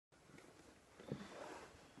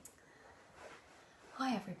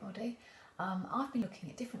Hi everybody, I've been looking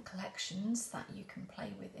at different collections that you can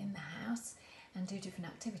play with in the house and do different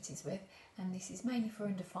activities with, and this is mainly for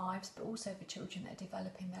under fives but also for children that are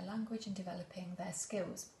developing their language and developing their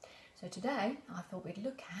skills. So today I thought we'd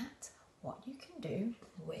look at what you can do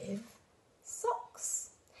with socks.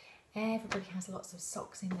 Everybody has lots of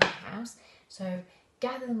socks in their house, so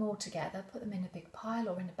gather them all together, put them in a big pile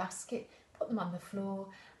or in a basket, put them on the floor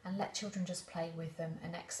and let children just play with them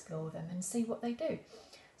and explore them and see what they do.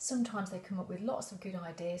 Sometimes they come up with lots of good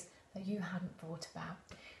ideas that you hadn't thought about.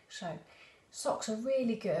 So socks are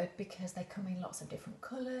really good because they come in lots of different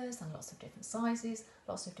colours and lots of different sizes,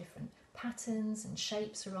 lots of different patterns and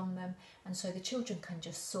shapes are on them, and so the children can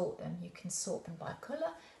just sort them. You can sort them by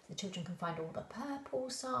colour. The children can find all the purple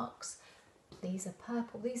socks. These are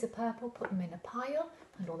purple, put them in a pile,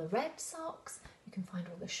 and all the red socks. You can find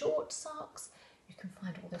all the short socks. You can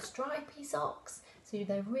find all the stripy socks. So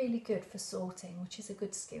they're really good for sorting, which is a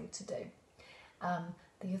good skill to do.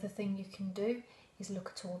 The other thing you can do is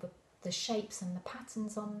look at all the shapes and the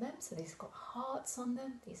patterns on them. So these have got hearts on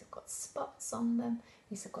them, these have got spots on them,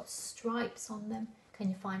 these have got stripes on them. Can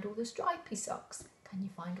you find all the stripy socks? Can you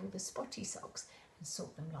find all the spotty socks? And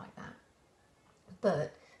sort them like that.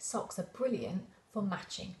 But socks are brilliant for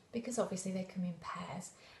matching because obviously they come in pairs,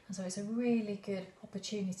 and so it's a really good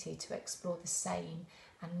opportunity to explore the same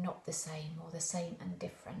and not the same, or the same and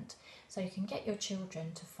different. So you can get your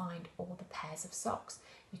children to find all the pairs of socks.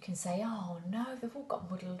 You can say, oh no, they've all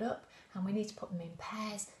got muddled up and we need to put them in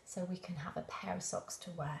pairs so we can have a pair of socks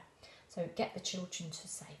to wear. So get the children to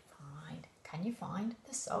say, fine, can you find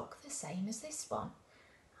the sock the same as this one?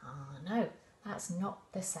 Ah, no, that's not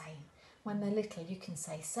the same. When they're little, you can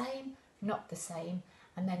say same, not the same,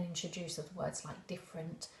 and then introduce other words like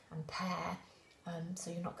different and pair,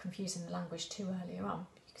 so you're not confusing the language too earlier on.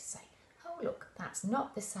 You can say, oh look, that's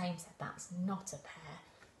not the same, so that's not a pair.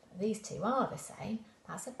 But these two are the same.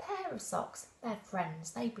 That's a pair of socks. They're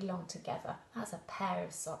friends. They belong together. That's a pair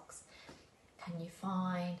of socks. Can you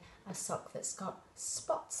find a sock that's got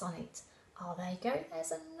spots on it? Oh, there you go.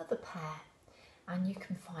 There's another pair. And you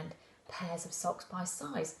can find pairs of socks by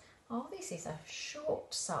size. Oh, this is a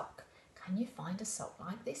short sock. Can you find a sock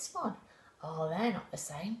like this one? Oh, they're not the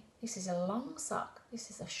same. This is a long sock. This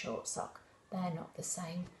is a short sock. They're not the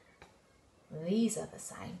same. These are the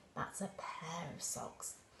same. That's a pair of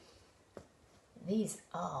socks. These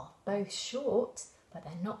are both short, but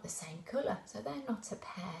they're not the same colour, so they're not a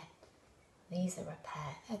pair. These are a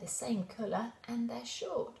pair. They're the same colour and they're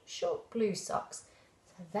short blue socks.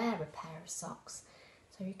 So they're a pair of socks.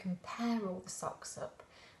 So you can pair all the socks up.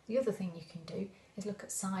 The other thing you can do is look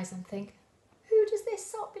at size and think, who does this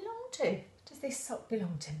sock belong to? Does this sock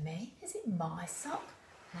belong to me? Is it my sock?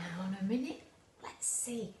 Hang on a minute, let's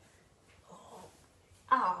see.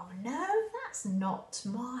 Oh no, that's not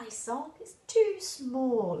my sock. It's too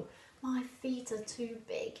small. My feet are too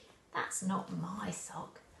big. That's not my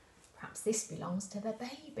sock. Perhaps this belongs to the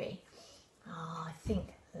baby. I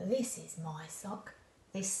think this is my sock.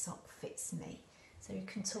 This sock fits me. So you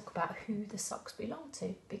can talk about who the socks belong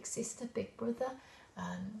to. Big sister, big brother,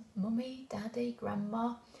 mummy, daddy,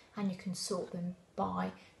 grandma, and you can sort them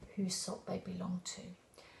by whose sock they belong to.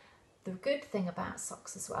 The good thing about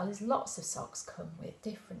socks as well is lots of socks come with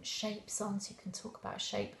different shapes on, so you can talk about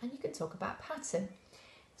shape and you can talk about pattern.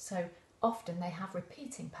 So often they have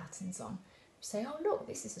repeating patterns on. You say, oh look,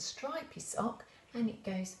 this is a stripy sock and it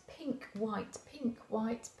goes pink, white, pink,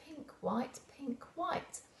 white, pink, white, pink,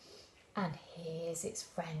 white. And here's its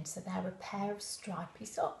friend, so they're a pair of stripy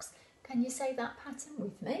socks. Can you say that pattern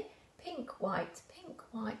with me? Pink, white, pink,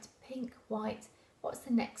 white, pink, white. What's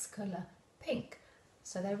the next colour? Pink.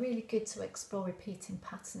 So they're really good to explore repeating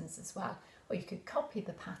patterns as well. Or you could copy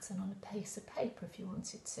the pattern on a piece of paper if you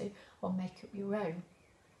wanted to, or make up your own.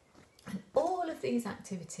 And all of these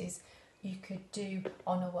activities you could do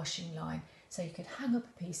on a washing line. So you could hang up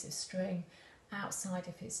a piece of string outside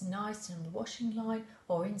if it's nice and on the washing line,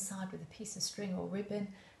 or inside with a piece of string or ribbon,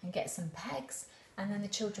 and get some pegs, and then the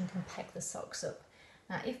children can peg the socks up.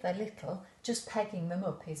 Now if they're little, just pegging them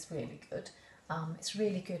up is really good. It's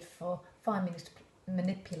really good for fine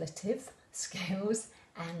manipulative skills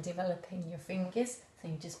and developing your fingers, so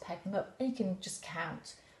you just peg them up and you can just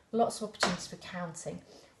count. Lots of opportunities for counting.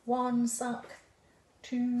 1 sock,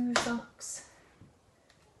 2 socks,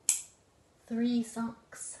 3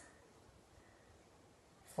 socks,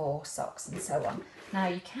 4 socks, and so on. Now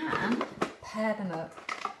you can pair them up,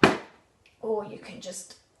 or you can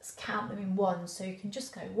just count them in one, so you can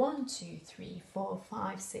just go 1, 2, 3, 4,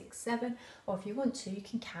 5, 6, 7, or if you want to, you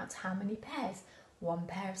can count how many pairs. 1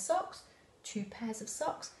 pair of socks, 2 pairs of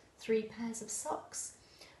socks, 3 pairs of socks,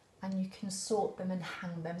 and you can sort them and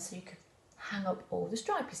hang them. So you could hang up all the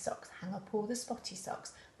stripy socks, hang up all the spotty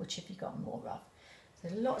socks, which have you got more of? So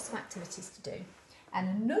there's lots of activities to do. And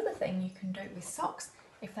another thing you can do with socks,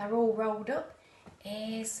 if they're all rolled up,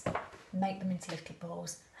 is make them into little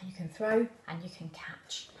balls, and you can throw and you can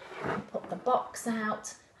catch. You can put the box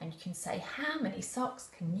out and you can say, how many socks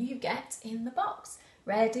can you get in the box?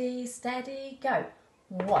 Ready, steady, go.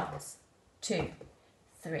 1, 2,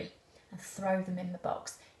 3, and throw them in the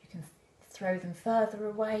box. You can throw them further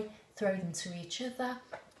away, throw them to each other,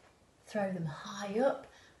 throw them high up,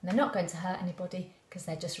 and they're not going to hurt anybody because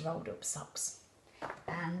they're just rolled up socks.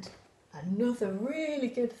 And another really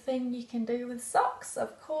good thing you can do with socks,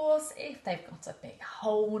 of course, if they've got a big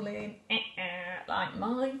hole in like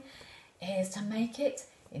mine, is to make it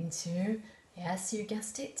into, yes, you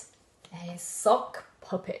guessed it, a sock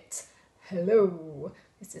puppet. Hello,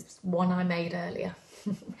 this is one I made earlier.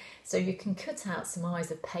 So you can cut out some eyes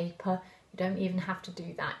of paper. You don't even have to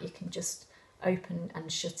do that. You can just open and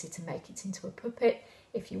shut it and make it into a puppet.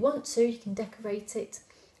 If you want to, you can decorate it.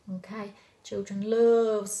 Okay, children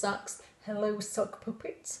love socks. Hello, sock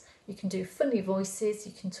puppets. You can do funny voices.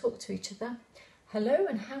 You can talk to each other. Hello,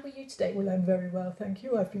 and how are you today? Well, I'm very well, thank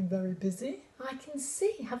you. I've been very busy. I can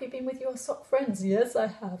see. Have you been with your sock friends? Yes, I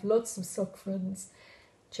have. Lots of sock friends.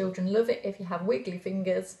 Children love it if you have wiggly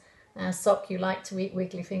fingers. Sock, you like to eat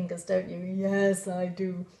wiggly fingers, don't you? Yes, I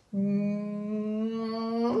do.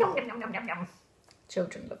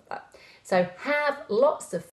 Children love that. So have lots of